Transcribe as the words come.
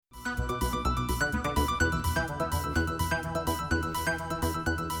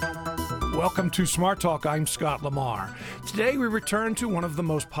Welcome to Smart Talk. I'm Scott Lamar. Today we return to one of the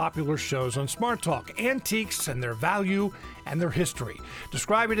most popular shows on Smart Talk, antiques and their value and their history.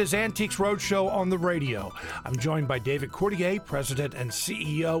 Describe it as Antiques Roadshow on the radio. I'm joined by David Cordier, President and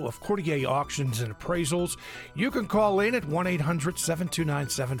CEO of Cordier Auctions and Appraisals. You can call in at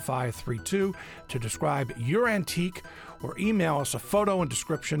 1-800-729-7532 to describe your antique, or email us a photo and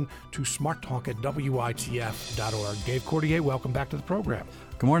description to smarttalk@witf.org. Dave Cordier, welcome back to the program.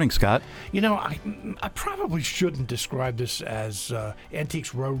 Good morning, Scott. You know, I probably shouldn't describe this as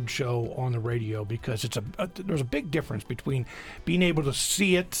Antiques Roadshow on the radio because there's a big difference between being able to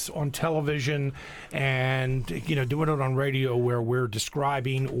see it on television and, doing it on radio where we're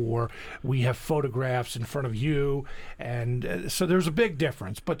describing or we have photographs in front of you. And so there's a big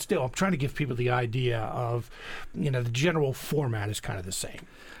difference. But still, I'm trying to give people the idea of, the general format is kind of the same.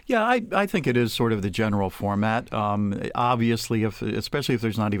 Yeah, I think it is sort of the general format. Obviously, especially if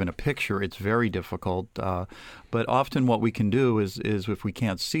there's not even a picture, it's very difficult. But often what we can do is if we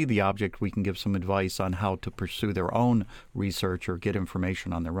can't see the object, we can give some advice on how to pursue their own research or get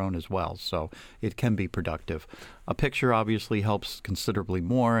information on their own as well. So it can be productive. A picture obviously helps considerably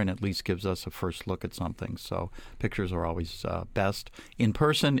more and at least gives us a first look at something. So pictures are always best. In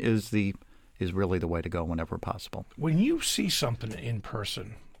person is really the way to go whenever possible. When you see something in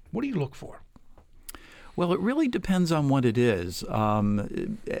person, what do you look for? Well, it really depends on what it is.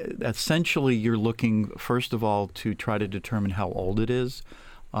 Essentially, you're looking, first of all, to try to determine how old it is.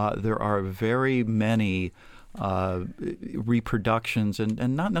 There are very many reproductions,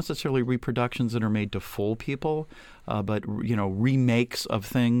 and not necessarily reproductions that are made to fool people, but remakes of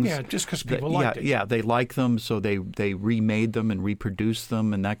things. Yeah, just because people like it. Yeah, they like them, so they remade them and reproduced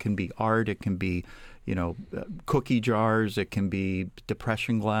them, and that can be art. It can be cookie jars. It can be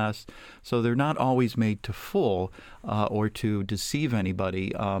depression glass. So they're not always made to fool or to deceive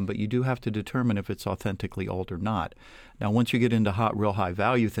anybody, but you do have to determine if it's authentically old or not. Now, once you get into real high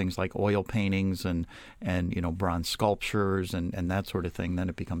value things like oil paintings and bronze sculptures and that sort of thing, then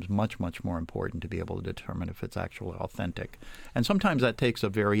it becomes much, much more important to be able to determine if it's actually authentic. And sometimes that takes a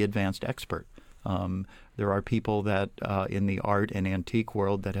very advanced expert. There are people that in the art and antique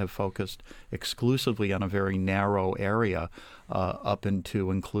world that have focused exclusively on a very narrow area, up into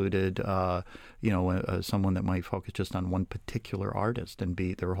included, someone that might focus just on one particular artist and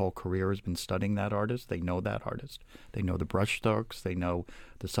their whole career has been studying that artist. They know that artist. They know the brush strokes. They know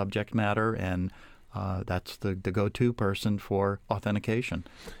the subject matter, and that's the go-to person for authentication.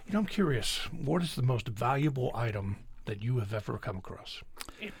 I'm curious, what is the most valuable item that you have ever come across,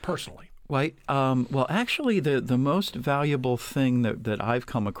 personally? Right. Well, actually, the most valuable thing that I've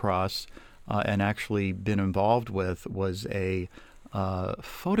come across and actually been involved with was a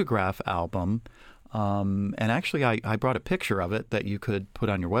photograph album. And actually, I brought a picture of it that you could put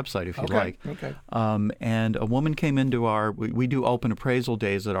on your website if you'd like. Okay. And a woman came into we do open appraisal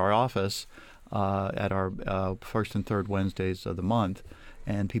days at our office at our first and third Wednesdays of the month.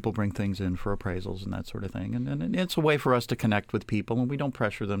 And people bring things in for appraisals and that sort of thing. And it's a way for us to connect with people, and we don't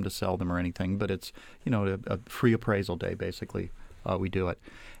pressure them to sell them or anything, but it's, a free appraisal day, basically. We do it.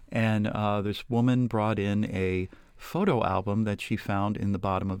 And this woman brought in a photo album that she found in the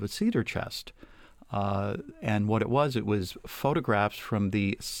bottom of a cedar chest. And what it was photographs from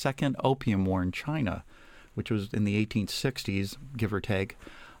the Second Opium War in China, which was in the 1860s, give or take.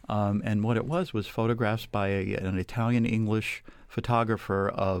 And what it was photographs by an Italian-English photographer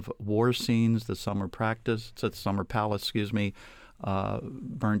of war scenes, the summer palace,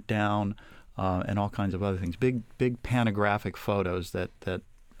 burnt down, and all kinds of other things. Big panographic photos that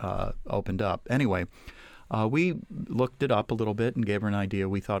opened up. Anyway, we looked it up a little bit and gave her an idea.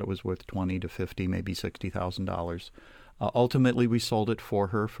 We thought it was worth $20,000 to $50,000, maybe $60,000. Ultimately, we sold it for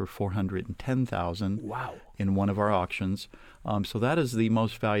her for $410,000. Wow. In one of our auctions. So that is the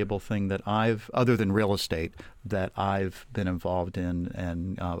most valuable thing that other than real estate, that I've been involved in.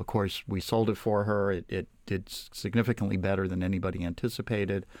 And of course, we sold it for her. It did significantly better than anybody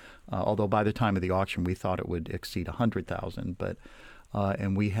anticipated. Although by the time of the auction, we thought it would exceed $100,000.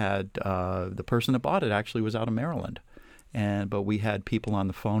 And we had the person that bought it actually was out of Maryland, but we had people on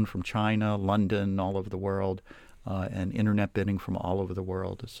the phone from China, London, all over the world. And internet bidding from all over the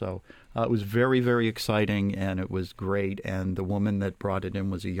world. So it was very, very exciting, and it was great. And the woman that brought it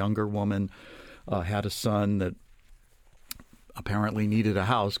in was a younger woman, had a son that apparently needed a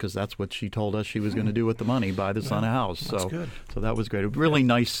house because that's what she told us she was going to do with the money, buy the son a house. That's good. So that was great. A really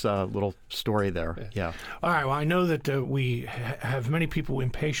nice little story there. Yeah. All right. Well, I know that we have many people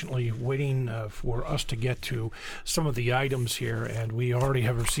impatiently waiting for us to get to some of the items here, and we already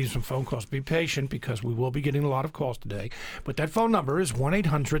have received some phone calls. Be patient because we will be getting a lot of calls today. But that phone number is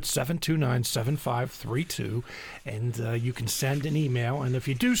 1-800-729-7532, and you can send an email. And if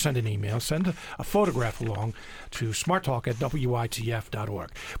you do send an email, send a photograph along to smarttalk@witf.org.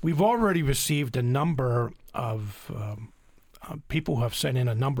 We've already received a number of people who have sent in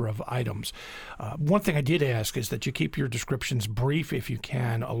a number of items. One thing I did ask is that you keep your descriptions brief if you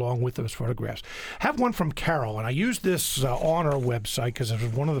can, along with those photographs. Have one from Carol, and I used this on our website because it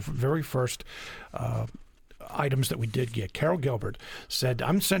was one of the very first items that we did get. Carol Gilbert said,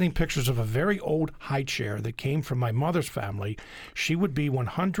 I'm sending pictures of a very old high chair that came from my mother's family. She would be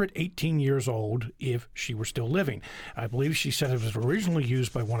 118 years old if she were still living. I believe she said it was originally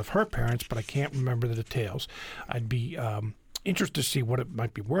used by one of her parents, but I can't remember the details. I'd be interested to see what it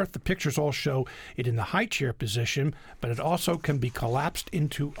might be worth. The pictures all show it in the high chair position, but it also can be collapsed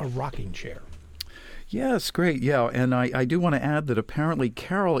into a rocking chair. Yes, great. Yeah, and I do want to add that apparently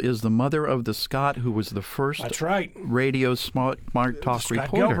Carol is the mother of the Scott who was the first That's right. radio smart talk Scott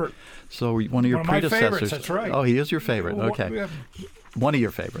reporter. Gilbert. So one of your my predecessors. favorites, that's right. Oh, he is your favorite. Okay. One of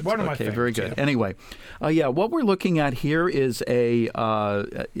your favorites. One of my okay, favorites, very good. yeah. Anyway, what we're looking at here is a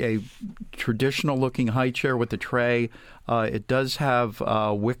traditional-looking high chair with a tray. It does have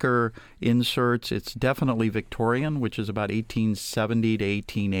wicker inserts. It's definitely Victorian, which is about 1870 to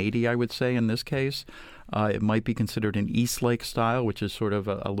 1880, I would say, in this case. It might be considered an Eastlake style, which is sort of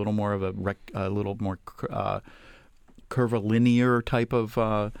a little more of a little more curvilinear type of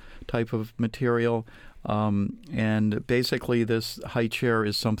material. And basically, this high chair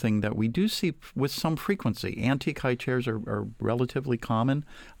is something that we do see with some frequency. Antique high chairs are relatively common.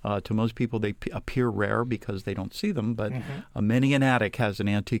 To most people, they appear rare because they don't see them, but many an attic has an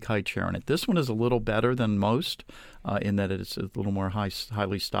antique high chair in it. This one is a little better than most in that it's a little more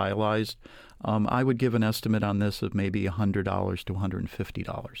highly stylized. I would give an estimate on this of maybe $100 to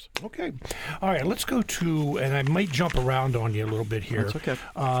 $150. Okay. All right, let's go to, and I might jump around on you a little bit here. That's okay.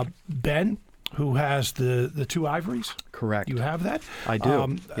 Ben, who has the two ivories. Correct. You have that? I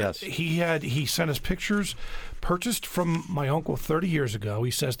do, yes. He sent us pictures purchased from my uncle 30 years ago.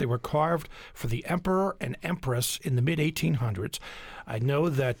 He says they were carved for the emperor and empress in the mid-1800s. I know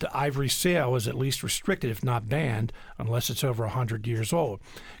that the ivory sale is at least restricted, if not banned, unless it's over 100 years old.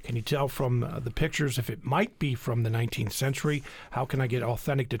 Can you tell from the pictures if it might be from the 19th century? How can I get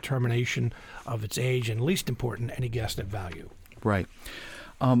authentic determination of its age? And least important, any guess at value? Right.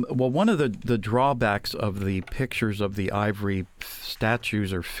 Well, one of the drawbacks of the pictures of the ivory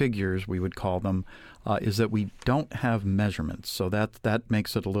statues or figures, we would call them, is that we don't have measurements. So that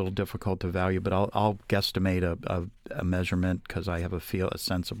makes it a little difficult to value. But I'll guesstimate a measurement because I have a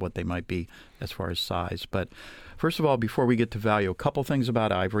sense of what they might be as far as size. But first of all, before we get to value, a couple things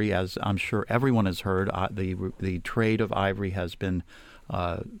about ivory. As I'm sure everyone has heard, the trade of ivory has been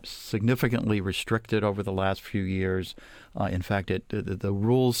significantly restricted over the last few years. In fact, the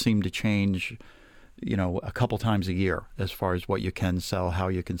rules seem to change, a couple times a year as far as what you can sell, how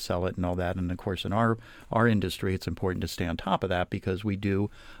you can sell it, and all that. And of course, in our industry, it's important to stay on top of that because we do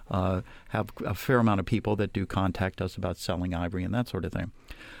have a fair amount of people that do contact us about selling ivory and that sort of thing.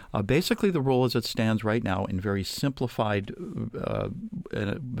 Basically, the rule as it stands right now in very simplified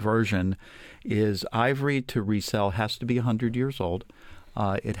version is ivory to resell has to be 100 years old.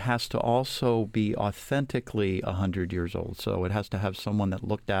 It has to also be authentically 100 years old. So it has to have someone that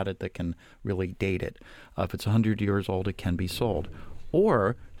looked at it that can really date it. If it's 100 years old, it can be sold.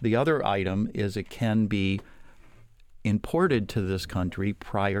 Or the other item is it can be imported to this country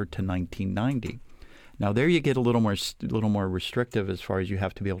prior to 1990. Now, there you get a little more restrictive as far as you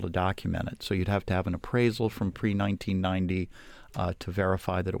have to be able to document it. So you'd have to have an appraisal from pre-1990 to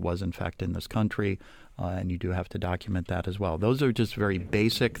verify that it was, in fact, in this country. And you do have to document that as well. Those are just very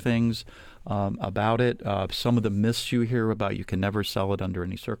basic things about it. Some of the myths you hear about you can never sell it under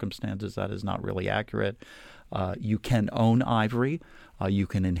any circumstances, that is not really accurate. You can own ivory. You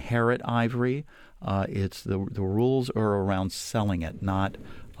can inherit ivory. It's the rules are around selling it, not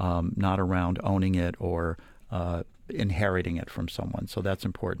around owning it or inheriting it from someone. So that's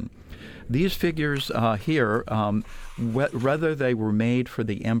important. These figures here, whether they were made for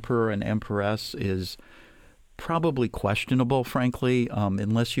the emperor and empress is probably questionable, frankly,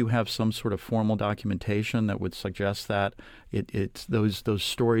 unless you have some sort of formal documentation that would suggest that. It's those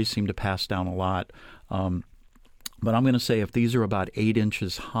stories seem to pass down a lot. But I'm going to say if these are about 8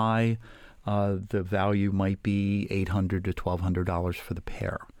 inches high, the value might be $800 to $1,200 for the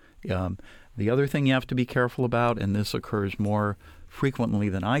pair. The other thing you have to be careful about, and this occurs more frequently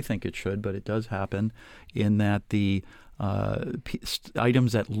than I think it should, but it does happen, in that the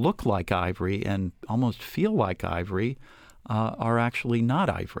items that look like ivory and almost feel like ivory are actually not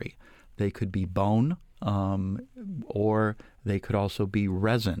ivory. They could be bone, or they could also be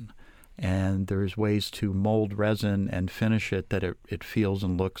resin. And there's ways to mold resin and finish it that it feels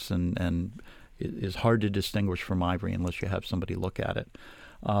and looks and is hard to distinguish from ivory unless you have somebody look at it.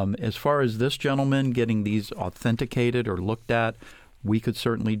 As far as this gentleman getting these authenticated or looked at, we could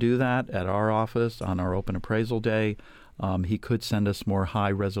certainly do that at our office on our open appraisal day. He could send us more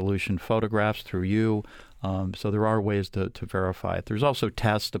high-resolution photographs through you. So there are ways to verify it. There's also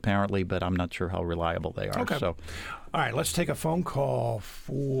tests, apparently, but I'm not sure how reliable they are. Okay. So, all right, let's take a phone call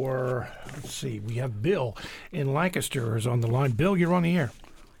for, let's see, we have Bill in Lancaster is on the line. Bill, you're on the air.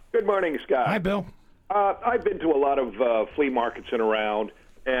 Good morning, Scott. Hi, Bill. I've been to a lot of flea markets and around,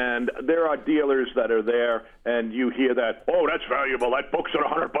 and there are dealers that are there, and you hear that, oh, that's valuable, that book's at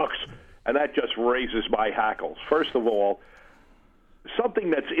 $100, and that just raises my hackles. First of all, something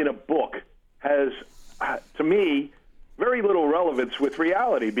that's in a book has, to me, very little relevance with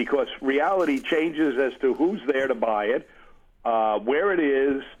reality, because reality changes as to who's there to buy it, where it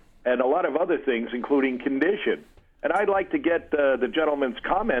is, and a lot of other things, including condition. And I'd like to get the gentleman's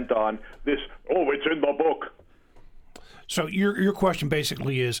comment on this, oh, it's in the book. So your question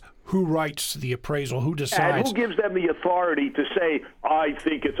basically is, who writes the appraisal, who decides? And who gives them the authority to say, I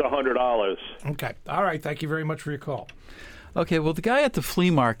think it's $100? Okay. All right. Thank you very much for your call. okay, well, the guy at the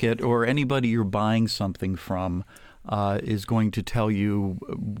flea market or anybody you're buying something from is going to tell you,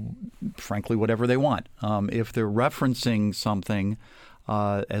 frankly, whatever they want. If they're referencing something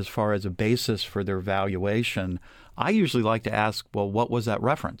as far as a basis for their valuation, I usually like to ask, well, what was that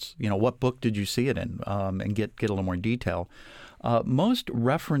reference? You know, what book did you see it in? And get a little more detail. Most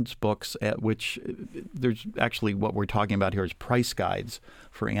reference books, at which there's actually what we're talking about here is price guides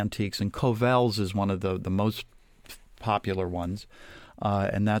for antiques, and Covell's is one of the most popular ones.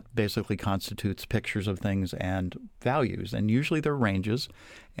 And that basically constitutes pictures of things and values. And usually there are ranges.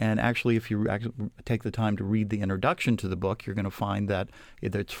 And actually, if you take the time to read the introduction to the book, you're going to find that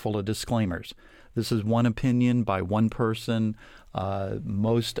it's full of disclaimers. This is one opinion by one person.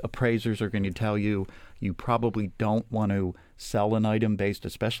 Most appraisers are going to tell you you probably don't want to sell an item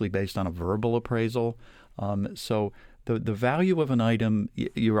especially based on a verbal appraisal. So the value of an item,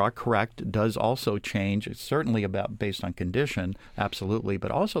 you are correct, does also change. It's certainly based on condition, absolutely,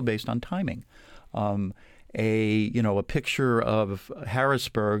 but also based on timing. A picture of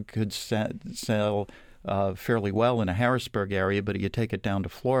Harrisburg could sell fairly well in a Harrisburg area, but you take it down to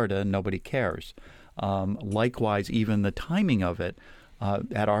Florida and nobody cares. Likewise, even the timing of it.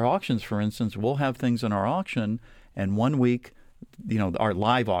 At our auctions, for instance, we'll have things in our auction, and 1 week, our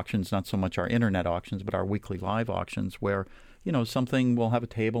live auctions, not so much our internet auctions, but our weekly live auctions where, something will have a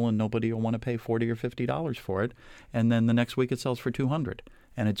table and nobody will want to pay $40 or $50 for it. And then the next week it sells for $200.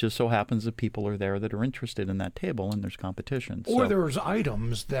 And it just so happens that people are there that are interested in that table and there's competition. Or there's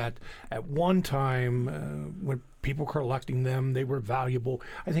items that at one time, when people were collecting them, they were valuable.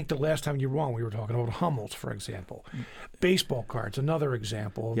 I think the last time you were on, we were talking about Hummels, for example. Baseball cards, another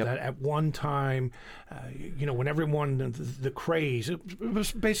example, that at one time, when everyone, the craze, it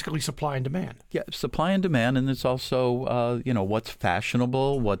was basically supply and demand. Yeah, supply and demand, and it's also, what's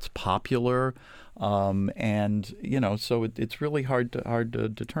fashionable, what's popular. So it's really hard to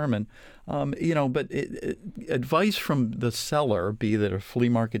determine, but advice from the seller, be that a flea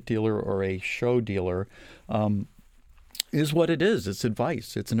market dealer or a show dealer, is what it is. It's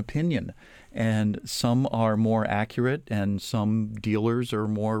advice. It's an opinion. And some are more accurate and some dealers are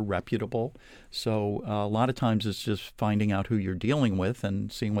more reputable. So a lot of times it's just finding out who you're dealing with and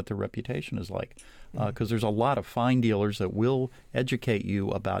seeing what their reputation is like. Because there's a lot of fine dealers that will educate you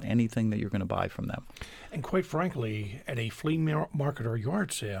about anything that you're going to buy from them. And quite frankly, at a flea market or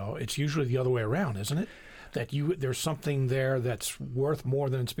yard sale, it's usually the other way around, isn't it? That there's something there that's worth more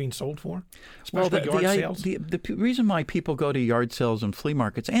than it's being sold for? Especially yard sales? The reason why people go to yard sales and flea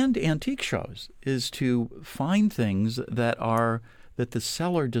markets and antique shows is to find things that the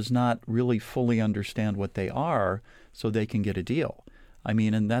seller does not really fully understand what they are so they can get a deal. I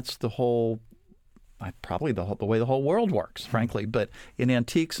mean, and that's the whole... probably the way the whole world works, frankly. But in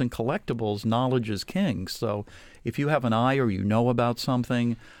antiques and collectibles, knowledge is king. So if you have an eye or you know about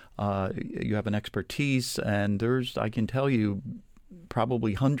something, you have an expertise, and I can tell you,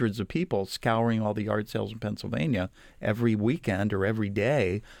 probably hundreds of people scouring all the yard sales in Pennsylvania every weekend or every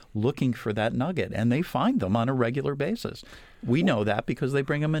day looking for that nugget, and they find them on a regular basis. We know that because they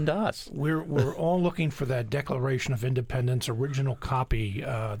bring them into us. We're all looking for that Declaration of Independence original copy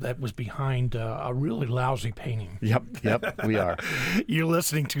that was behind a really lousy painting. Yep, we are. You're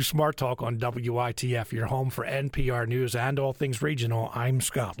listening to Smart Talk on WITF, your home for NPR News and all things regional. I'm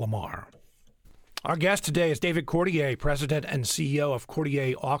Scott Lamar. Our guest today is David Cordier, President and CEO of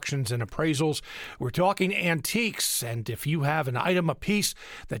Cordier Auctions and Appraisals. We're talking antiques, and if you have an item, a piece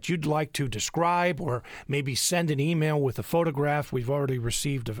that you'd like to describe or maybe send an email with a photograph, we've already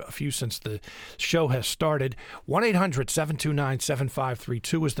received a few since the show has started.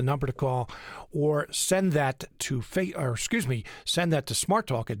 1-800-729-7532 is the number to call, or send that to send that to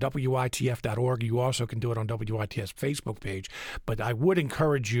smarttalk at WITF.org. You also can do it on WITF's Facebook page, but I would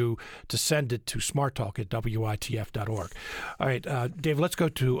encourage you to send it to smarttalk at WITF.org. All right, Dave, let's go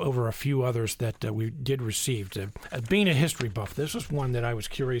over a few others that we did receive. Being a history buff, this is one that I was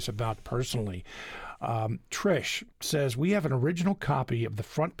curious about personally. Trish says, we have an original copy of the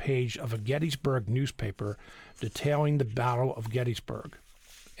front page of a Gettysburg newspaper detailing the Battle of Gettysburg.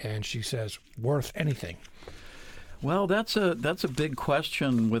 And she says, worth anything. Well, that's a big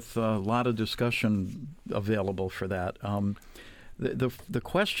question with a lot of discussion available for that. The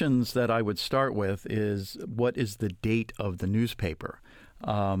questions that I would start with is, what is the date of the newspaper?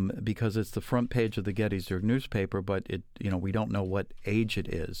 Because it's the front page of the Gettysburg newspaper, but we don't know what age it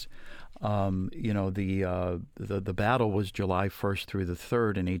is. The battle was July 1st through the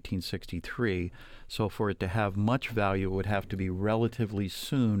 3rd in 1863. So for it to have much value, it would have to be relatively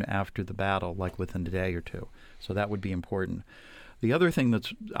soon after the battle, like within a day or two. So that would be important. The other thing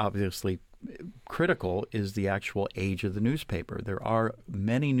that's obviously critical is the actual age of the newspaper. There are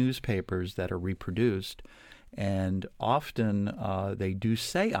many newspapers that are reproduced, and often they do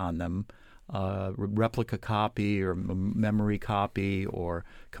say on them replica copy or memory copy or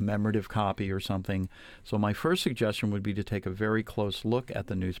commemorative copy or something. So my first suggestion would be to take a very close look at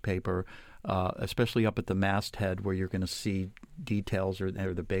the newspaper, especially up at the masthead where you're going to see details or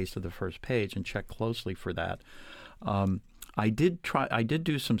the base of the first page, and check closely for that. I did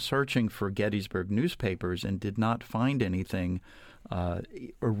do some searching for Gettysburg newspapers and did not find anything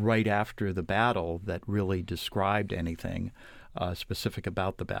right after the battle that really described anything specific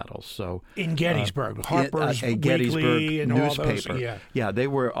about the battle. So in Gettysburg, Harper's a Gettysburg Weekly and newspaper. All those, yeah, they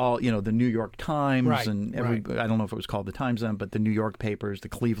were all the New York Times, right, and right. I don't know if it was called the Times then, but the New York papers, the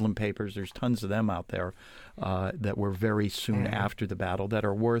Cleveland papers. There's tons of them out there that were very soon after the battle that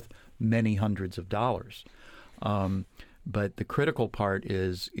are worth many hundreds of dollars. But the critical part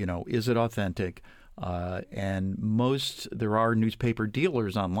is it authentic? And there are newspaper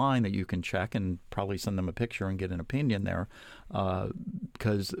dealers online that you can check and probably send them a picture and get an opinion there,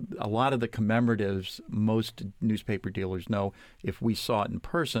 because a lot of the commemoratives, most newspaper dealers know if we saw it in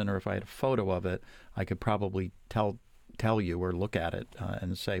person or if I had a photo of it, I could probably tell you or look at it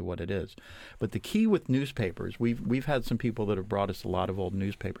and say what it is. But the key with newspapers, we've had some people that have brought us a lot of old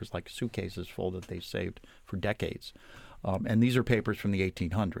newspapers, like suitcases full that they've saved for decades. And these are papers from the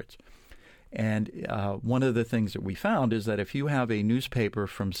 1800s. And one of the things that we found is that if you have a newspaper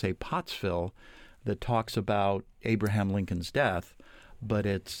from, say, Pottsville that talks about Abraham Lincoln's death, but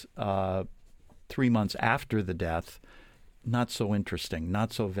it's 3 months after the death, not so interesting,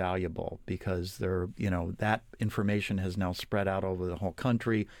 not so valuable, because that information has now spread out over the whole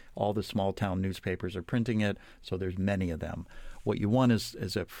country. All the small town newspapers are printing it, so there's many of them. What you want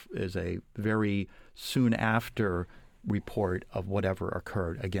is a very soon after report of whatever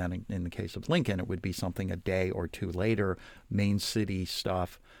occurred. Again, in the case of Lincoln, it would be something a day or two later, main city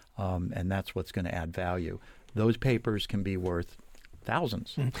stuff, and that's what's going to add value. Those papers can be worth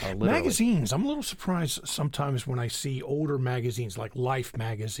thousands. Literally. Magazines. I'm a little surprised sometimes when I see older magazines like Life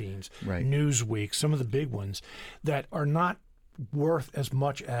magazines, right, Newsweek, some of the big ones that are not worth as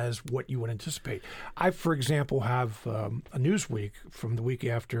much as what you would anticipate. I, for example, have a Newsweek from the week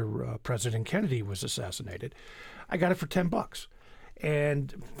after President Kennedy was assassinated. I got it for $10.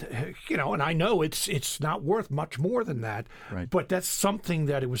 And, and I know it's not worth much more than that, right, but that's something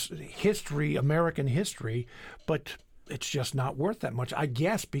that it was history, American history, but it's just not worth that much, I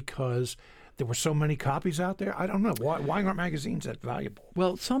guess, because there were so many copies out there. I don't know. Why aren't magazines that valuable?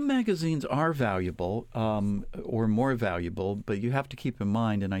 Well, some magazines are valuable or more valuable, but you have to keep in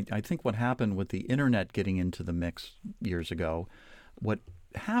mind, and I think what happened with the Internet getting into the mix years ago, what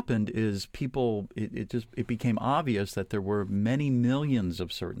happened is it became obvious that there were many millions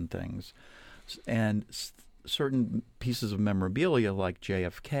of certain things, and certain pieces of memorabilia like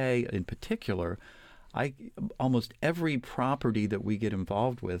JFK in particular, Almost every property that we get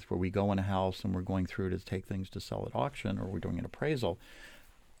involved with, where we go in a house and we're going through to take things to sell at auction, or we're doing an appraisal,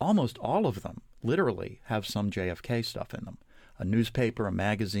 almost all of them literally have some JFK stuff in them. A newspaper, a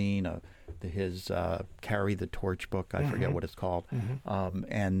magazine, his Carry the Torch book, I forget what it's called, so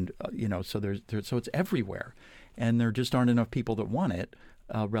it's everywhere, and there just aren't enough people that want it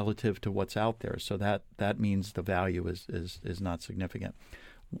relative to what's out there. So that means the value is not significant.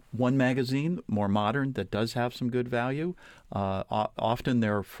 One magazine, more modern, that does have some good value. Often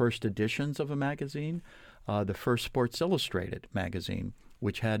there are first editions of a magazine. The first Sports Illustrated magazine,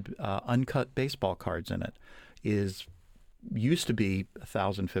 which had uncut baseball cards in it, used to be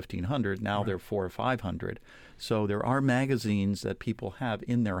 1,000, 1,500. Now they're 400 or 500. So there are magazines that people have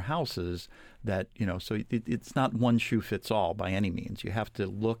in their houses that, so it's not one shoe fits all by any means. You have to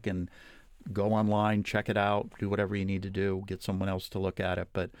look and go online, check it out, do whatever you need to do, get someone else to look at it.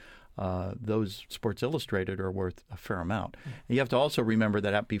 But those Sports Illustrated are worth a fair amount. And you have to also remember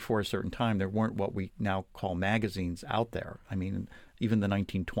that before a certain time, there weren't what we now call magazines out there. I mean, even the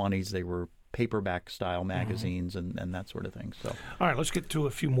 1920s, they were paperback style magazines and that sort of thing. So, all right, let's get to a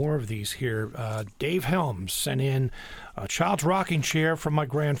few more of these here. Dave Helms sent in a child's rocking chair from my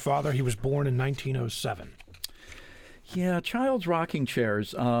grandfather. He was born in 1907. Yeah, child's rocking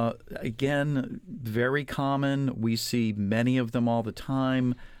chairs, again, very common. We see many of them all the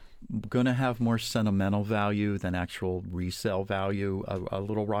time. Going to have more sentimental value than actual resale value. A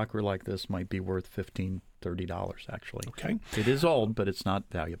little rocker like this might be worth $15, $30, actually. Okay. It is old, but it's not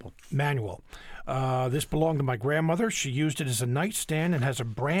valuable. Manual. This belonged to my grandmother. She used it as a nightstand and has a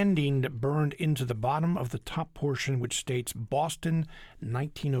branding burned into the bottom of the top portion, which states Boston,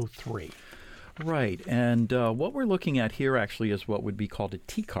 1903. Right. And what we're looking at here actually is what would be called a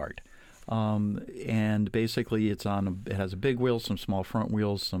T-cart. And basically it has a big wheel, some small front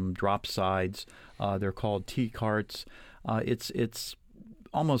wheels, some drop sides. They're called T-carts. It's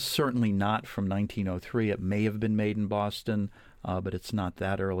almost certainly not from 1903. It may have been made in Boston, but it's not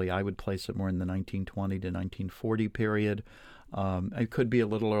that early. I would place it more in the 1920 to 1940 period. It could be a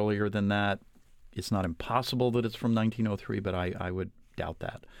little earlier than that. It's not impossible that it's from 1903, but I would doubt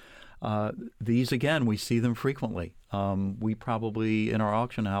that. These, again, we see them frequently. We probably, in our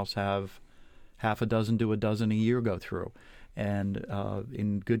auction house, have half a dozen to a dozen a year go through. And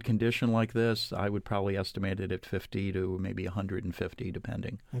in good condition like this, I would probably estimate it at 50 to maybe 150,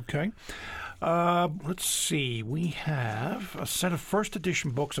 depending. Okay. Let's see. We have a set of first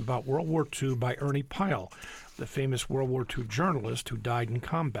edition books about World War II by Ernie Pyle, the famous World War II journalist who died in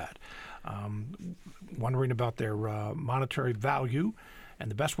combat. Wondering about their monetary value and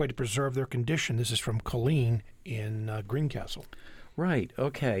the best way to preserve their condition. This is from Colleen in Greencastle. Right.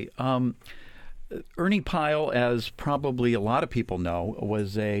 Okay. Ernie Pyle, as probably a lot of people know,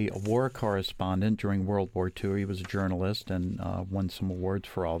 was a war correspondent during World War II. He was a journalist and won some awards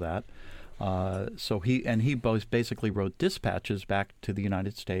for all that. So he both basically wrote dispatches back to the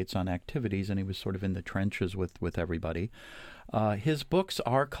United States on activities, and he was sort of in the trenches with everybody. His books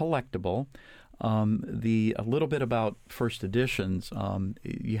are collectible. A little bit about first editions.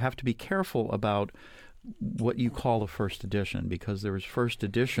 You have to be careful about what you call a first edition, because there's first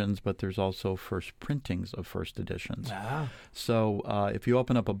editions, but there's also first printings of first editions. Ah. So if you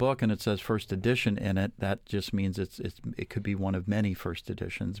open up a book and it says first edition in it, that just means it could be one of many first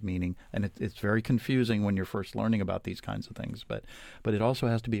editions, meaning, and it's very confusing when you're first learning about these kinds of things, but it also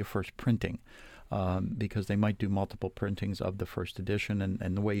has to be a first printing. Because they might do multiple printings of the first edition.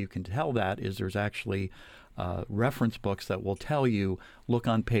 And the way you can tell that is there's actually reference books that will tell you, look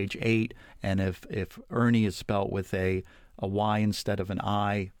on page 8, and if Ernie is spelt with a Y instead of an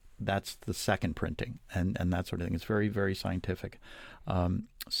I, that's the second printing, and that sort of thing. It's very, very scientific.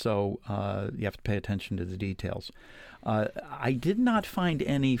 So you have to pay attention to the details. I did not find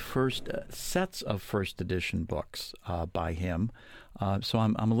any first sets of first edition books by him, so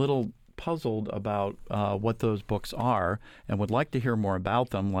I'm a little puzzled about what those books are, and would like to hear more about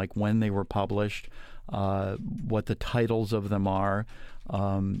them, like when they were published, what the titles of them are,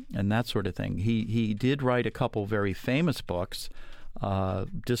 and that sort of thing. He did write a couple very famous books.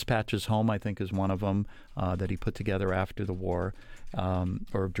 Dispatches Home, I think, is one of them that he put together after the war,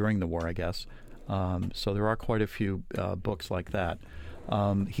 or during the war, I guess. So there are quite a few books like that.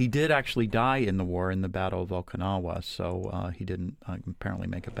 He did actually die in the war in the Battle of Okinawa, so he didn't apparently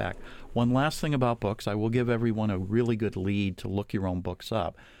make it back. One last thing about books, I will give everyone a really good lead to look your own books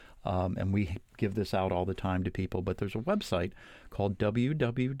up. And we give this out all the time to people, but there's a website called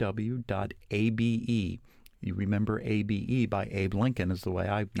www.abe, You remember ABE by Abe Lincoln is the way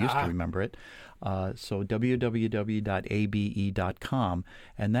I used to remember it. So www.abe.com,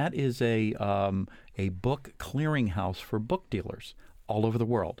 and that is a book clearinghouse for book dealers all over the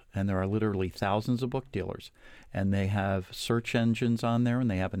world. And there are literally thousands of book dealers. And they have search engines on there, and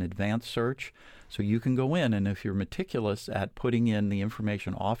they have an advanced search. So you can go in, and if you're meticulous at putting in the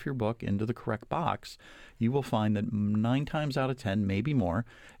information off your book into the correct box, you will find that 9 times out of 10, maybe more,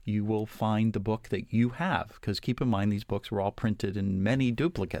 you will find the book that you have. Because keep in mind, these books were all printed in many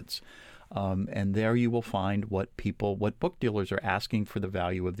duplicates. And there you will find what book dealers are asking for the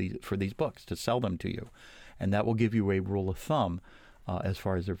value of for these books to sell them to you. And that will give you a rule of thumb as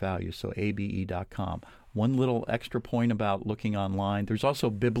far as their value. So abe.com. One little extra point about looking online. There's also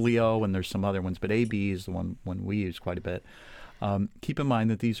Biblio, and there's some other ones, but AB is the one we use quite a bit. Keep in mind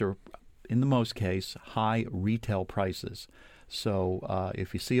that these are, in the most case, high retail prices. So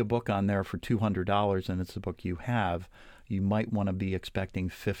if you see a book on there for $200 and it's a book you have, you might want to be expecting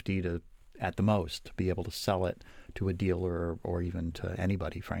 $50 to, at the most, to be able to sell it to a dealer or even to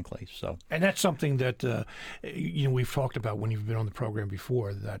anybody, frankly. So, and that's something that we've talked about when you've been on the program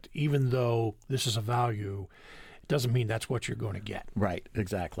before, that even though this is a value, it doesn't mean that's what you're going to get. Right,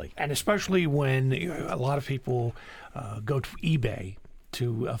 exactly. And especially when a lot of people go to eBay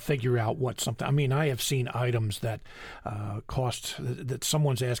to figure out what something. I mean, I have seen items that cost that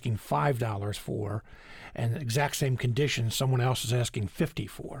someone's asking $5 for, and exact same condition someone else is asking $50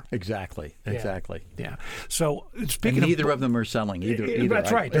 for. Exactly. Yeah. So speaking, and neither of them are selling either.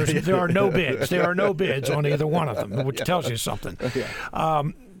 That's right. There are no bids. There are no bids on either one of them, which tells you something. Yeah.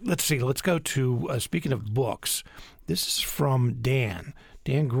 Let's see. Let's go to speaking of books. This is from Dan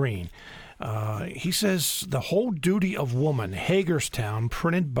Green. He says, The Whole Duty of Woman, Hagerstown,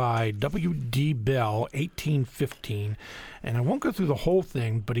 printed by W.D. Bell, 1815. And I won't go through the whole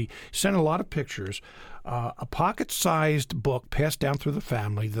thing, but he sent a lot of pictures. A pocket-sized book passed down through the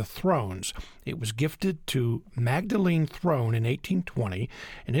family, The Thrones. It was gifted to Magdalene Throne in 1820.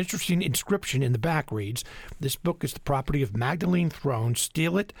 An interesting inscription in the back reads, This book is the property of Magdalene Throne.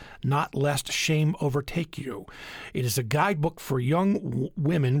 Steal it, not lest shame overtake you. It is a guidebook for young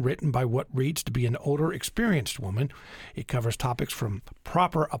women written by what reads to be an older, experienced woman. It covers topics from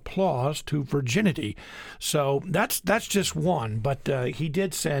proper applause to virginity. So that's just one, but he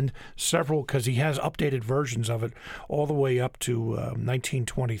did send several because he has updated versions of it all the way up to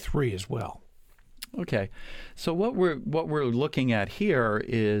 1923 as well. Okay, so what we're looking at here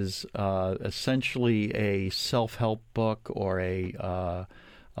is essentially a self-help book or a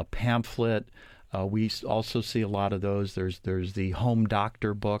pamphlet. We also see a lot of those. There's the home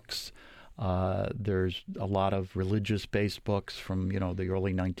doctor books. There's a lot of religious-based books from the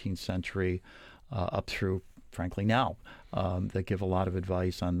early 19th century up through, frankly, now that give a lot of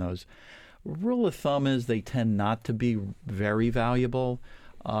advice on those. Rule of thumb is they tend not to be very valuable.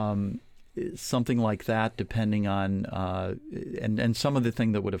 Something like that, depending on and some of the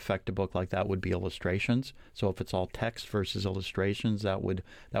thing that would affect a book like that would be illustrations. So if it's all text versus illustrations, that would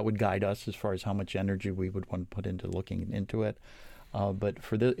guide us as far as how much energy we would want to put into looking into it. But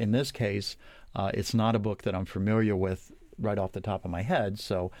in this case, it's not a book that I'm familiar with right off the top of my head,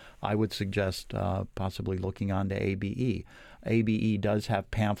 so I would suggest possibly looking on to ABE. ABE does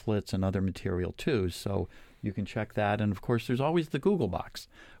have pamphlets and other material too, so you can check that. And of course, there's always the Google box,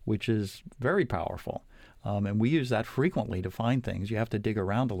 which is very powerful. And we use that frequently to find things. You have to dig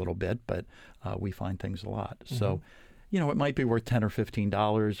around a little bit, but we find things a lot. Mm-hmm. So, it might be worth $10 or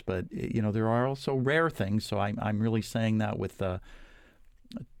 $15, but there are also rare things. So I'm really saying that with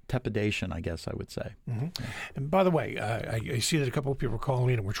trepidation, I guess I would say. Mm-hmm. And by the way, I see that a couple of people are calling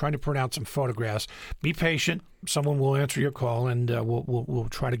in, and we're trying to print out some photographs. Be patient. Someone will answer your call, and we'll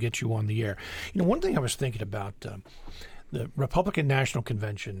try to get you on the air. One thing I was thinking about, the Republican National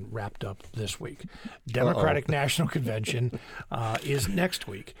Convention wrapped up this week. Democratic National Convention is next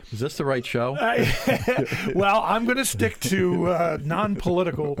week. Is this the right show? Well, I'm going to stick to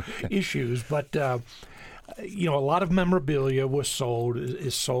non-political issues, but a lot of memorabilia is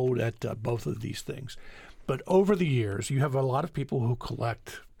sold at both of these things. But over the years, you have a lot of people who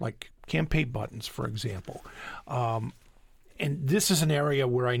collect, like campaign buttons, for example. And this is an area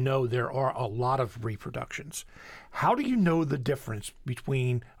where I know there are a lot of reproductions. How do you know the difference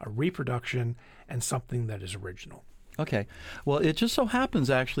between a reproduction and something that is original? Okay. Well, it just so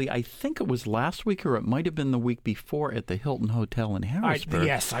happens, actually, I think it was last week or it might have been the week before at the Hilton Hotel in Harrisburg.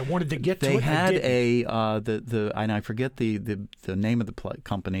 Yes, I wanted to get to it. They had and I forget the name of the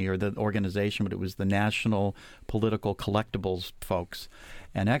company or the organization, but it was the National Political Collectibles folks.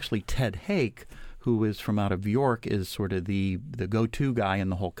 And actually, Ted Hake, who is from out of York, is sort of the go-to guy in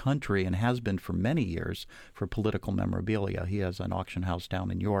the whole country and has been for many years for political memorabilia. He has an auction house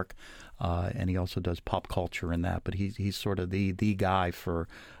down in York, and he also does pop culture and that. But he's sort of the guy for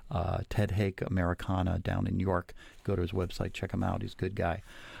Ted Hake Americana down in York. Go to his website, check him out. He's a good guy.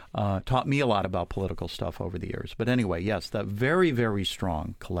 Taught me a lot about political stuff over the years. But anyway, yes, that very, very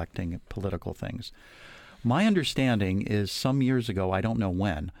strong collecting political things. My understanding is some years ago, I don't know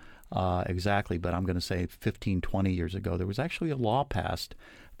when exactly, but I'm going to say 15, 20 years ago, there was actually a law passed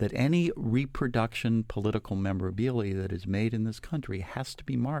that any reproduction political memorabilia that is made in this country has to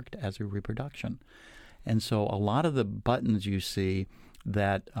be marked as a reproduction. And so a lot of the buttons you see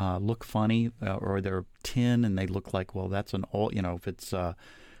that look funny or they're tin and they look like, well, that's an old, if it's,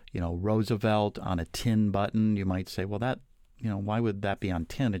 Roosevelt on a tin button, you might say, well, that, why would that be on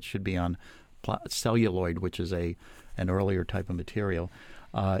tin? It should be on celluloid, which is an earlier type of material.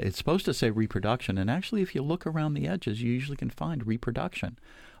 It's supposed to say reproduction, and actually, if you look around the edges, you usually can find reproduction.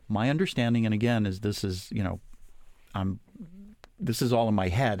 My understanding, and again, is this is this is all in my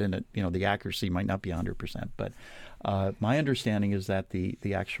head, and the accuracy might not be 100%. But my understanding is that the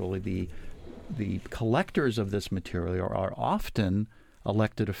collectors of this material are often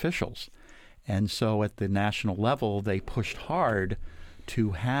elected officials, and so at the national level, they pushed hard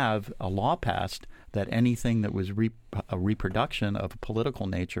to have a law passed that anything that was a reproduction of a political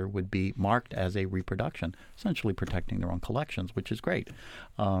nature would be marked as a reproduction, essentially protecting their own collections, which is great.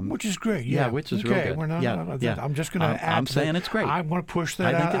 Which is great, yeah. Which is real good. We're not, I'm just going to add I'm saying it's great. I want to push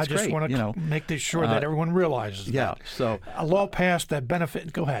that out. I just want to make sure that everyone realizes that. So a law passed that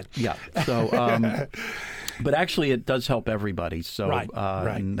benefit. Go ahead. Yeah. So, but actually, it does help everybody. So, right.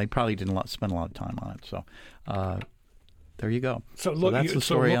 And they probably didn't spend a lot of time on it. So. There you go. So that's the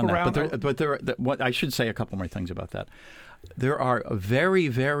story on that. But what I should say a couple more things about that. There are very,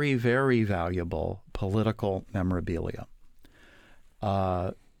 very, very valuable political memorabilia.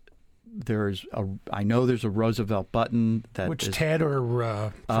 I know there's a Roosevelt button that which Ted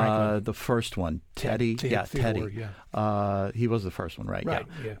or Franklin? The first one, Teddy. Teddy. He was the first one, right? Right.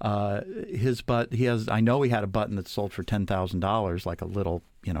 Yeah. I know he had a button that sold for $10,000, like a little,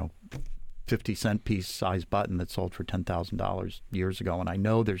 50-cent piece size button that sold for $10,000 years ago, and I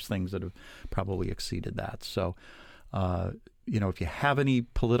know there's things that have probably exceeded that. So, if you have any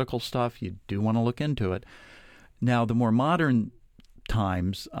political stuff, you do want to look into it. Now, the more modern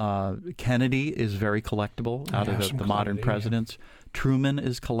times, Kennedy is very collectible out of the modern presidents. Yeah. Truman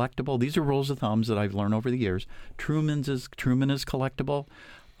is collectible. These are rules of thumbs that I've learned over the years. Truman is collectible.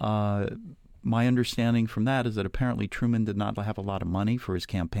 My understanding from that is that apparently Truman did not have a lot of money for his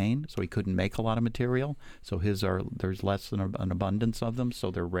campaign, so he couldn't make a lot of material. So there's less than an abundance of them,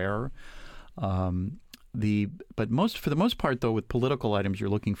 so they're rarer. For the most part, though, with political items, you're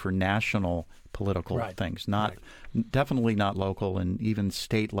looking for national political things, definitely not local, and even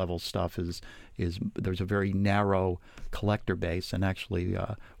state level stuff is there's a very narrow collector base. And actually,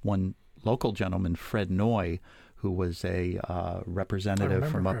 one local gentleman, Fred Noy, who was a representative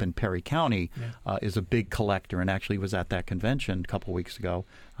from up in Perry County, is a big collector, and actually was at that convention a couple weeks ago.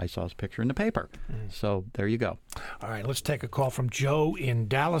 I saw his picture in the paper. So there you go. All right, let's take a call from Joe in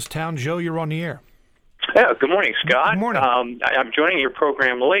Dallastown. Joe, you're on the air. Yeah, good morning, Scott. Good morning. I'm joining your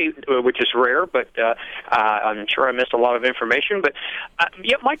program late, which is rare, but I'm sure I missed a lot of information. But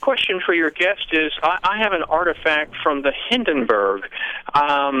my question for your guest is, I have an artifact from the Hindenburg.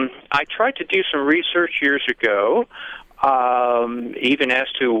 I tried to do some research years ago, even as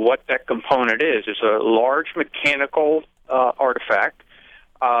to what that component is. It's a large mechanical artifact.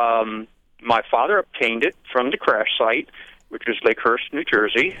 My father obtained it from the crash site, which was Lakehurst, New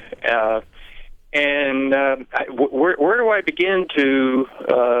Jersey. And where do I begin to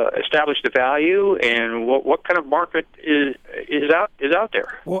establish the value, and what kind of market is out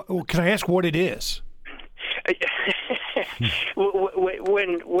there? Well, can I ask what it is?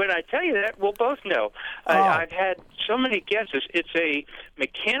 When I tell you that, we'll both know. I've had so many guesses. It's a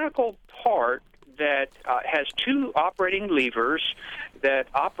mechanical part that has two operating levers that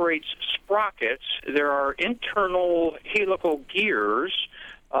operates sprockets. There are internal helical gears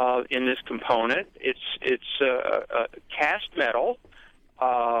in this component. It's cast metal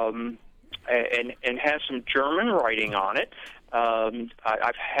and has some German writing on it.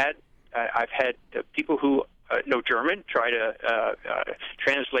 I've had people who know German try to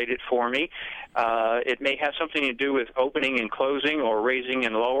translate it for me. It may have something to do with opening and closing or raising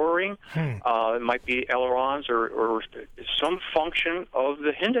and lowering. It might be ailerons or some function of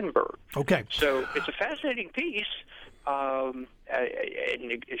the Hindenburg. Okay. So it's a fascinating piece. And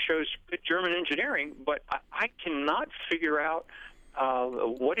it shows good German engineering, but I cannot figure out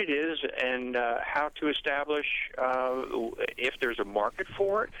what it is and how to establish if there's a market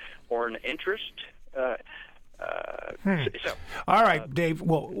for it or an interest. All right, Dave.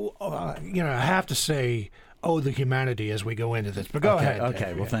 Well, I have to say, the humanity as we go into this. But go ahead. Okay.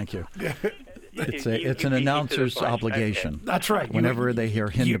 Dave. Well, thank you. It's an announcer's obligation. That's right. Whenever they hear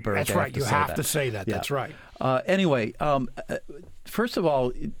Hindenburg, that's right. You have to say that. Yeah. That's right. Anyway, first of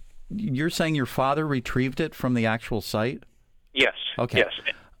all, you're saying your father retrieved it from the actual site? Yes. Okay. Yes.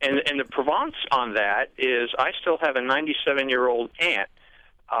 And the Provence on that is I still have a 97-year-old aunt,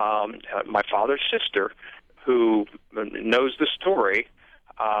 my father's sister, who knows the story.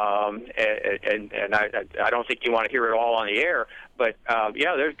 And I don't think you want to hear it all on the air, but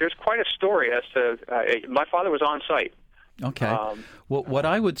there's quite a story as to my father was on site. Okay. Well, what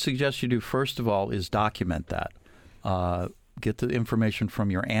I would suggest you do first of all is document that. Get the information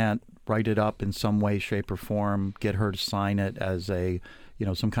from your aunt, write it up in some way, shape, or form. Get her to sign it as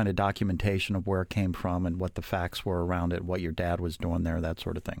some kind of documentation of where it came from and what the facts were around it, what your dad was doing there, that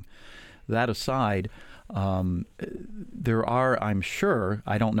sort of thing. That aside, there are, I'm sure,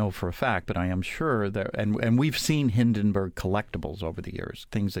 I don't know for a fact, but I am sure that, and we've seen Hindenburg collectibles over the years,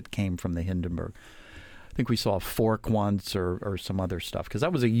 things that came from the Hindenburg. I think we saw a fork once or some other stuff, because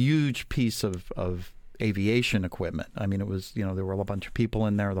that was a huge piece of aviation equipment. I mean, it was, there were a bunch of people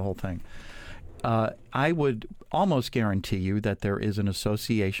in there, the whole thing. I would almost guarantee you that there is an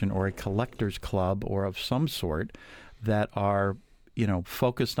association or a collectors club or of some sort that are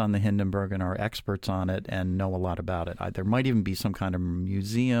focused on the Hindenburg and are experts on it and know a lot about it. There might even be some kind of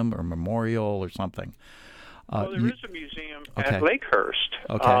museum or memorial or something. Well, there is a museum Okay. at Lakehurst,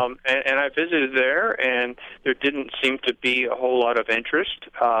 Okay. and I visited there, and there didn't seem to be a whole lot of interest.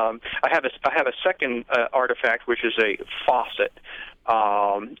 I have a second artifact, which is a faucet,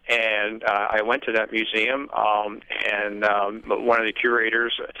 and I went to that museum, and one of the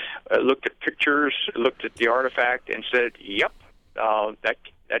curators looked at pictures, looked at the artifact, and said, "Yep,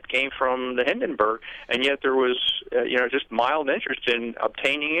 that came from the Hindenburg," and yet there was, just mild interest in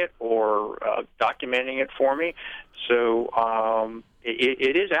obtaining it or documenting it for me. So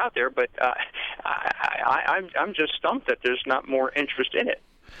it is out there, but I'm just stumped that there's not more interest in it.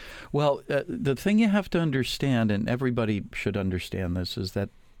 Well, the thing you have to understand, and everybody should understand this, is that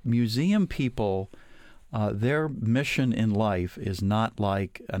museum people, their mission in life is not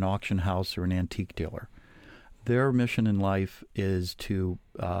like an auction house or an antique dealer. Their mission in life is to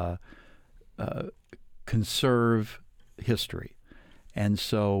conserve history. And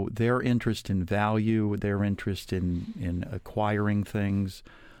so their interest in value, their interest in acquiring things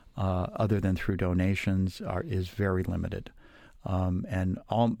other than through donations is very limited. And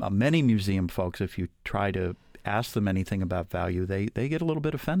many museum folks, if you try to ask them anything about value, they get a little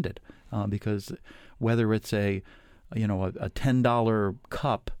bit offended because whether it's a $10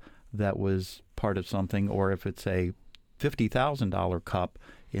 cup that was part of something, or if it's a $50,000 cup,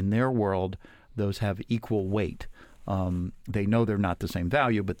 in their world, those have equal weight. They know they're not the same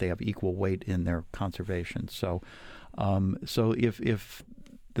value, but they have equal weight in their conservation. So if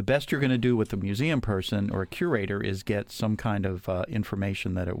the best you're going to do with a museum person or a curator is get some kind of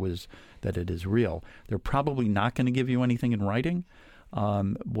information that it is real, they're probably not going to give you anything in writing.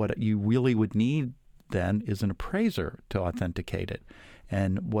 What you really would need then is an appraiser to authenticate it.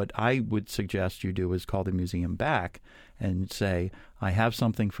 And what I would suggest you do is call the museum back and say, I have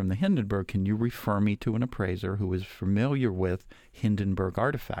something from the Hindenburg. Can you refer me to an appraiser who is familiar with Hindenburg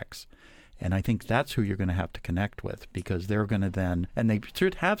artifacts? And I think that's who you're going to have to connect with, because they're going to then, and they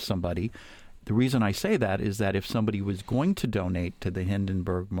should have somebody. The reason I say that is that if somebody was going to donate to the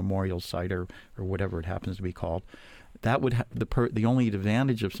Hindenburg Memorial Site or whatever it happens to be called, that would the only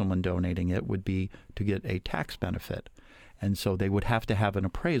advantage of someone donating it would be to get a tax benefit. And so they would have to have an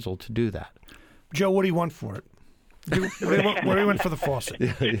appraisal to do that. Joe, what do you want for it? What do you want for the faucet?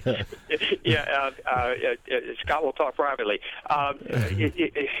 Scott will talk privately. I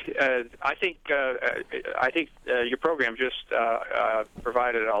think your program just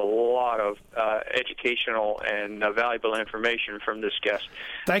provided a lot of educational and valuable information from this guest.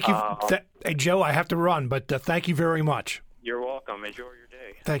 Thank you. Hey, Joe, I have to run, but thank you very much. You're welcome. Enjoy your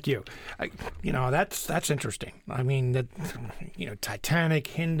day. Thank you. That's interesting. I mean, Titanic,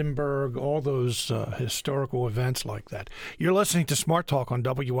 Hindenburg, all those historical events like that. You're listening to Smart Talk on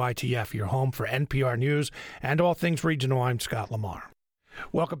WITF, your home for NPR News and all things regional. I'm Scott Lamar.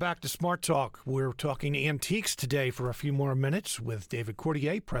 Welcome back to Smart Talk. We're talking antiques today for a few more minutes with David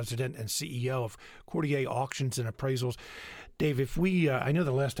Cordier, President and CEO of Cordier Auctions and Appraisals. Dave, if I know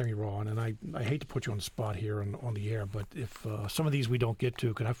the last time you were on, and I hate to put you on the spot here on the air, but if some of these we don't get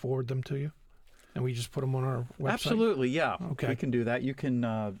to, can I forward them to you? and we just put them on our website? Absolutely, yeah. Okay. We can do that. You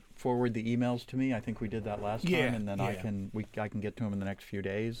can forward the emails to me. I think we did that last time, and then I can get to them in the next few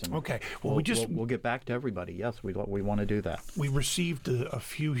days. And okay. Well, we'll get back to everybody. Yes, we want to do that. We received a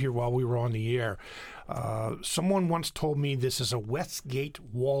few here while we were on the air. Someone once told me this is a Westgate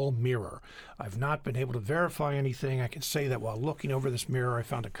wall mirror. I've not been able to verify anything. I can say that while looking over this mirror, I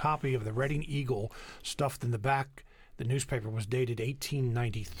found a copy of the Reading Eagle stuffed in the back. The newspaper was dated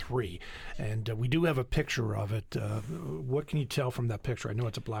 1893, and we do have a picture of it. What can you tell from that picture? I know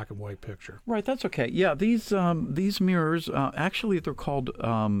it's a black and white picture. Right, that's okay. Yeah, these mirrors, actually they're called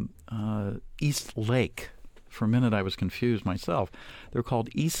East Lake. For a minute I was confused myself. They're called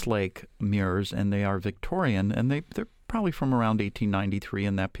East Lake mirrors, and they are Victorian, and they're probably from around 1893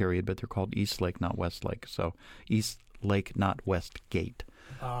 in that period, but they're called East Lake, not West Lake. So East Lake, not Westgate.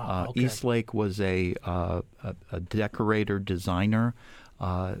 Okay. East Lake was a decorator, designer,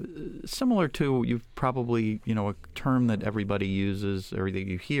 similar to, you've probably, a term that everybody uses or that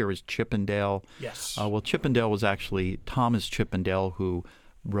you hear is Chippendale. Yes. Well, Chippendale was actually Thomas Chippendale, who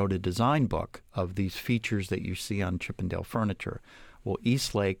wrote a design book of these features that you see on Chippendale furniture. Well,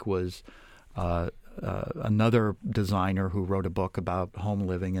 East Lake was another designer who wrote a book about home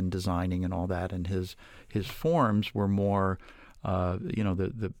living and designing and all that, and his forms were more...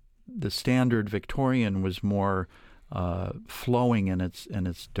 the standard Victorian was more flowing in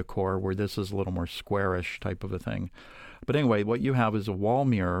its decor, where this is a little more squarish type of a thing. But anyway, what you have is a wall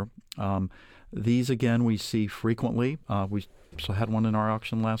mirror. These again we see frequently. We had one in our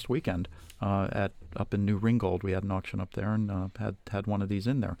auction last weekend up in New Ringgold. We had an auction up there and had one of these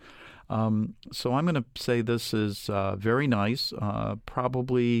in there. So I'm going to say this is very nice.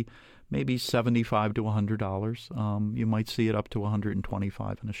 Probably. Maybe $75 to $100. You might see it up to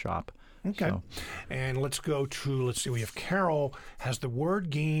 $125 in a shop. Okay. So. And let's see, we have Carol has the word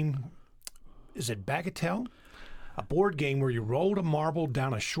game, is it Bagatelle? A board game where you roll a marble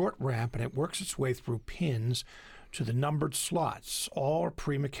down a short ramp and it works its way through pins to the numbered slots. All are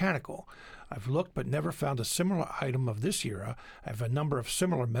pre-mechanical. I've looked but never found a similar item of this era. I have a number of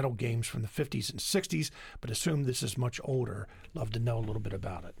similar metal games from the 50s and 60s, but assume this is much older. Love to know a little bit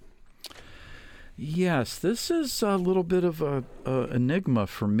about it. Yes, this is a little bit of a enigma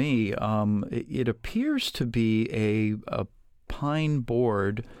for me. It appears to be a pine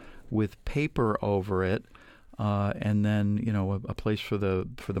board with paper over it, and then a place for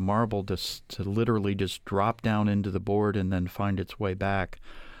the marble to literally just drop down into the board and then find its way back.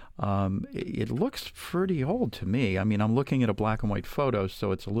 It looks pretty old to me. I mean, I'm looking at a black and white photo,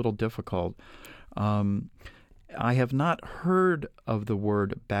 so it's a little difficult. I have not heard of the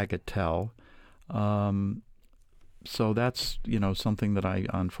word bagatelle. So that's, something that I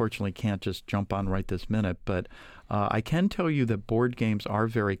unfortunately can't just jump on right this minute. But I can tell you that board games are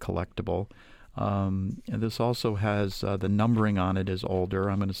very collectible. And this also has the numbering on it is older.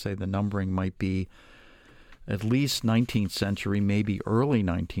 I'm going to say the numbering might be at least 19th century, maybe early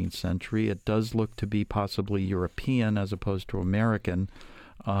 19th century. It does look to be possibly European as opposed to American.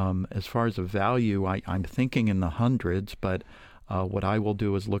 As far as the value, I'm thinking in the hundreds, but... what I will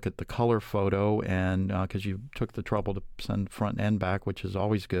do is look at the color photo, and because you took the trouble to send front and back, which is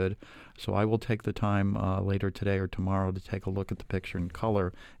always good. So I will take the time later today or tomorrow to take a look at the picture in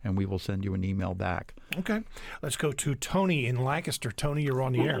color, and we will send you an email back. Okay. Let's go to Tony in Lancaster. Tony, you're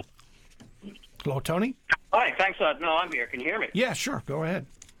on the air. Hello, Tony? Hi, thanks. No, I'm here. Can you hear me? Yeah, sure. Go ahead.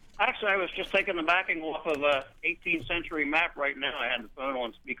 Actually, I was just taking the backing off of a 18th century map right now. I had the phone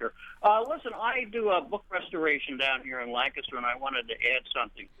on speaker. Listen, I do a book restoration down here in Lancaster, and I wanted to add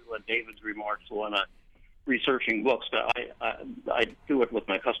something to David's remarks on researching books. I do it with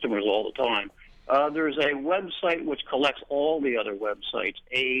my customers all the time. There's a website which collects all the other websites,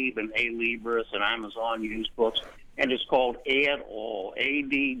 Abe and A-Libris and Amazon used books, and it's called AddAll,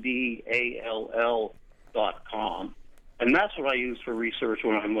 AddAll.com. And that's what I use for research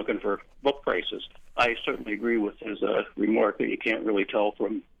when I'm looking for book prices. I certainly agree with his remark that you can't really tell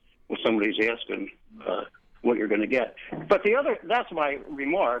from what somebody's asking what you're going to get. But that's my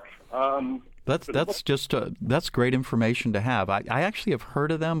remark. That's great information to have. I actually have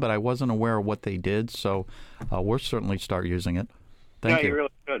heard of them, but I wasn't aware of what they did. So we'll certainly start using it. Thank you. You really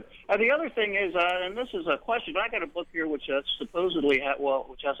should. The other thing is, and this is a question. I got a book here which supposedly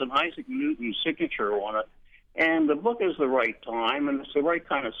which has an Isaac Newton signature on it. And the book is the right time, and it's the right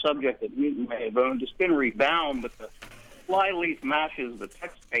kind of subject that Newton may have owned. It's been rebound, but the flyleaf matches the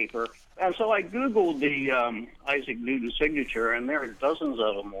text paper. And so I Googled the Isaac Newton signature, and there are dozens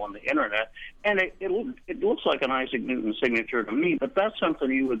of them on the Internet. And it looks like an Isaac Newton signature to me, but that's something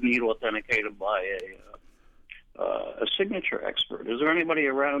you would need authenticated by a signature expert. Is there anybody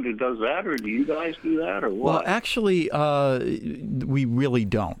around who does that, or do you guys do that, or what? Well, actually, we really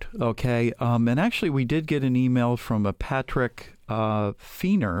don't, okay? And actually, we did get an email from a Patrick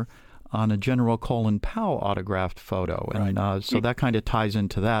Feener on a General Colin Powell autographed photo. And so that kind of ties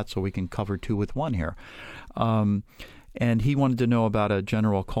into that, so we can cover two with one here. And he wanted to know about a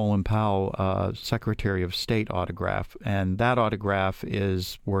General Colin Powell Secretary of State autograph. And that autograph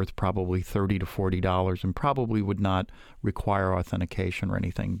is worth probably $30 to $40 and probably would not require authentication or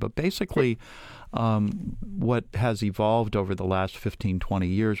anything. But basically, what has evolved over the last 15, 20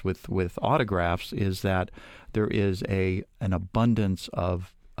 years with autographs is that there is an abundance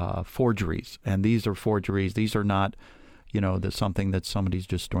of forgeries. And these are forgeries. These are not, something that somebody's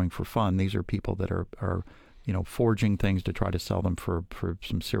just doing for fun. These are people that are forging things to try to sell them for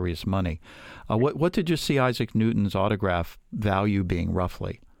some serious money. What did you see Isaac Newton's autograph value being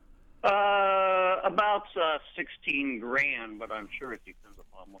roughly? About $16,000, but I'm sure it depends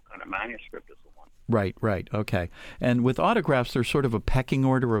upon what kind of manuscript is the one. Right. Okay. And with autographs, there's sort of a pecking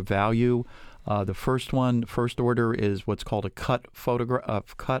order of value. The first order is what's called a cut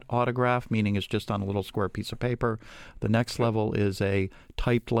autograph, meaning it's just on a little square piece of paper. The next level is a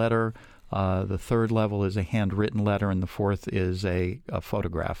typed letter. The third level is a handwritten letter, and the fourth is a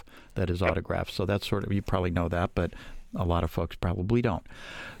photograph that is autographed. So that's sort of, you probably know that, but a lot of folks probably don't.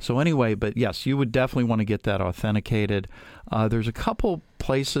 So anyway, but yes, you would definitely want to get that authenticated. There's a couple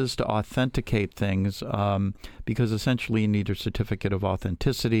places to authenticate things because essentially you need a certificate of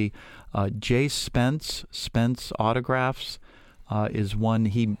authenticity. J. Spence Autographs is one.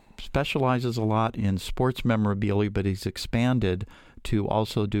 He specializes a lot in sports memorabilia, but he's expanded to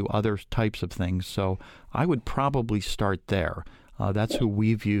also do other types of things. So I would probably start there. That's who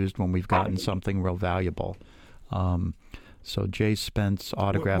we've used when we've gotten something real valuable. So Jay Spence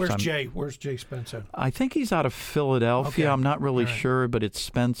Autographs. Where's Jay Spence at? I think he's out of Philadelphia. Okay. I'm not really sure, but it's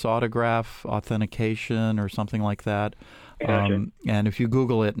Spence Autograph Authentication or something like that. Gotcha. And if you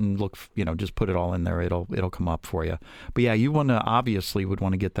Google it and look, just put it all in there, it'll come up for you. But yeah, you would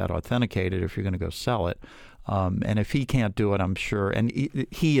want to get that authenticated if you're going to go sell it. And if he can't do it, I'm sure, and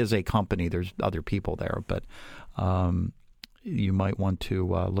he is a company, there's other people there, but you might want to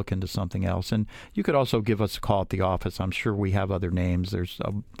look into something else. And you could also give us a call at the office. I'm sure we have other names. There's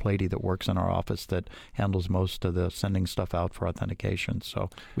a lady that works in our office that handles most of the sending stuff out for authentication,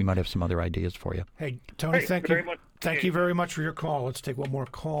 so we might have some other ideas for you. Hey, Tony, thank you. Very much. Thank you very much for your call. Let's take one more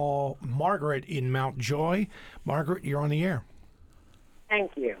call. Margaret in Mount Joy. Margaret, you're on the air.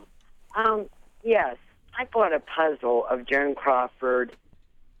 Thank you. Yes, I bought a puzzle of Joan Crawford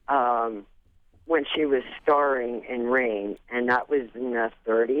when she was starring in Rain, and that was in the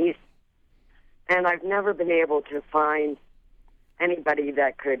 30s. And I've never been able to find anybody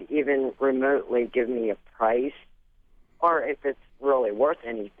that could even remotely give me a price, or if it's really worth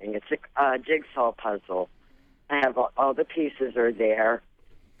anything. It's a jigsaw puzzle. I have all the pieces are there.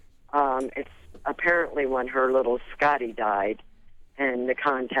 It's apparently when her little Scotty died, and the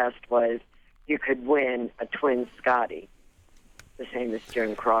contest was you could win a twin Scotty, the same as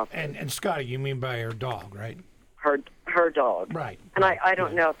Joan Crawford. And Scotty, you mean by her dog, right? Her dog. Right. And I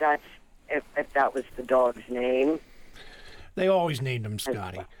don't know if that was the dog's name. They always named him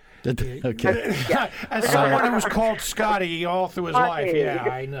Scotty. Okay. As someone who was called Scotty all through his life, yeah,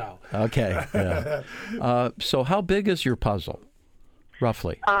 I know. Okay. Yeah. So how big is your puzzle,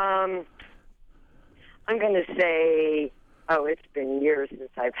 roughly? I'm going to say, it's been years since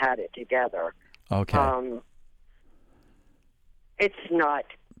I've had it together. Okay. It's not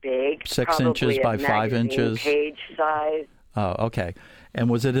big. 6 inches by 5 inches? Page size. Oh, okay. And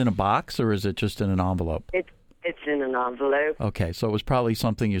was it in a box or is it just in an envelope? It's in an envelope. Okay, so it was probably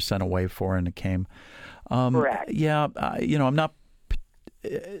something you sent away for and it came. Correct. Yeah, I'm not.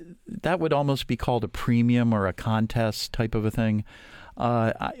 That would almost be called a premium or a contest type of a thing.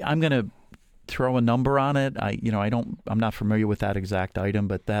 I'm going to throw a number on it. I'm not familiar with that exact item,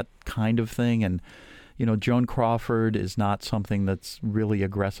 but that kind of thing. And Joan Crawford is not something that's really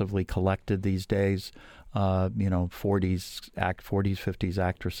aggressively collected these days. 40s, 50s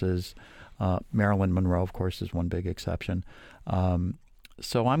actresses. Marilyn Monroe, of course, is one big exception.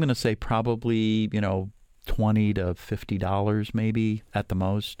 So I'm going to say probably, $20 to $50 maybe at the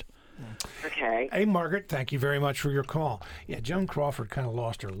most. Okay. Hey, Margaret, thank you very much for your call. Yeah, Joan Crawford kind of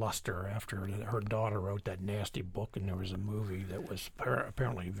lost her luster after her daughter wrote that nasty book, and there was a movie that was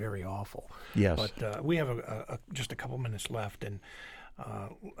apparently very awful. Yes. But we have just a couple minutes left, and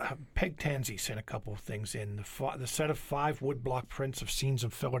Peg Tansey sent a couple of things in. The set of 5 woodblock prints of scenes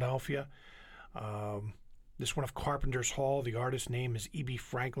of Philadelphia. This one of Carpenter's Hall. The artist's name is E.B.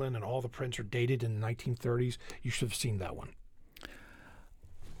 Franklin, and all the prints are dated in the 1930s. You should have seen that one.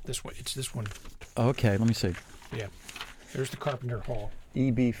 This one. It's this one. Okay, let me see. Yeah. There's the Carpenter Hall.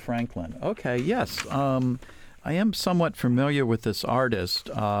 E.B. Franklin. Okay, yes. I am somewhat familiar with this artist,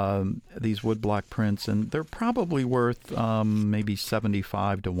 these woodblock prints, and they're probably worth maybe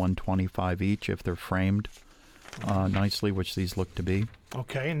 $75 to $125 each if they're framed nicely, which these look to be.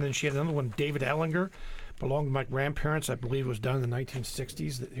 Okay, and then she had another one, David Ellinger. Belonged to my grandparents. I believe it was done in the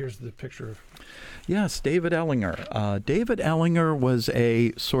 1960s. Here's the picture of... Yes, David Ellinger. David Ellinger was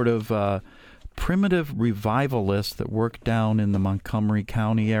a sort of primitive revivalist that worked down in the Montgomery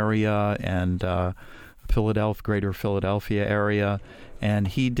County area and greater Philadelphia area, and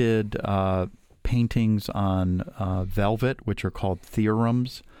he did paintings on velvet, which are called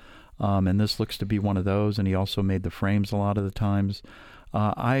theorems, and this looks to be one of those, and he also made the frames a lot of the times.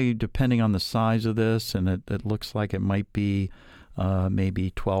 Depending on the size of this, and it looks like it might be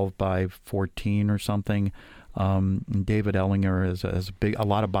maybe 12 by 14 or something. David Ellinger has a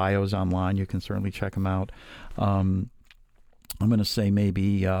lot of bios online. You can certainly check him out. I'm going to say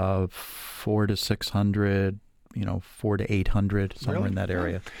maybe 400 to 600, 400 to 800, somewhere really? in that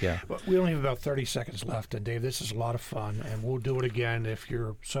area. Yeah. Well, we only have about 30 seconds left, and Dave, this is a lot of fun, and we'll do it again if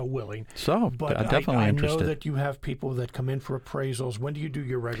you're so willing. But I'm definitely interested. I know that you have people that come in for appraisals. When do you do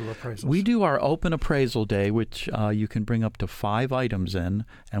your regular appraisals? We do our open appraisal day, which you can bring up to 5 items in,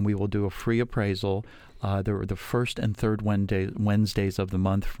 and we will do a free appraisal. They're the first and third Wednesdays of the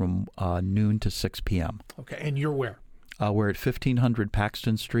month from noon to 6 p.m. Okay, and you're where? We're at 1500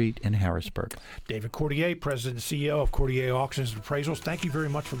 Paxton Street in Harrisburg. David Cordier, President and CEO of Cordier Auctions and Appraisals. Thank you very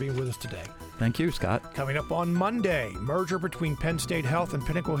much for being with us today. Thank you, Scott. Coming up on Monday, merger between Penn State Health and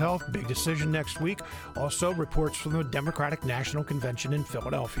Pinnacle Health. Big decision next week. Also, reports from the Democratic National Convention in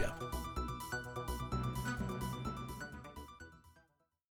Philadelphia.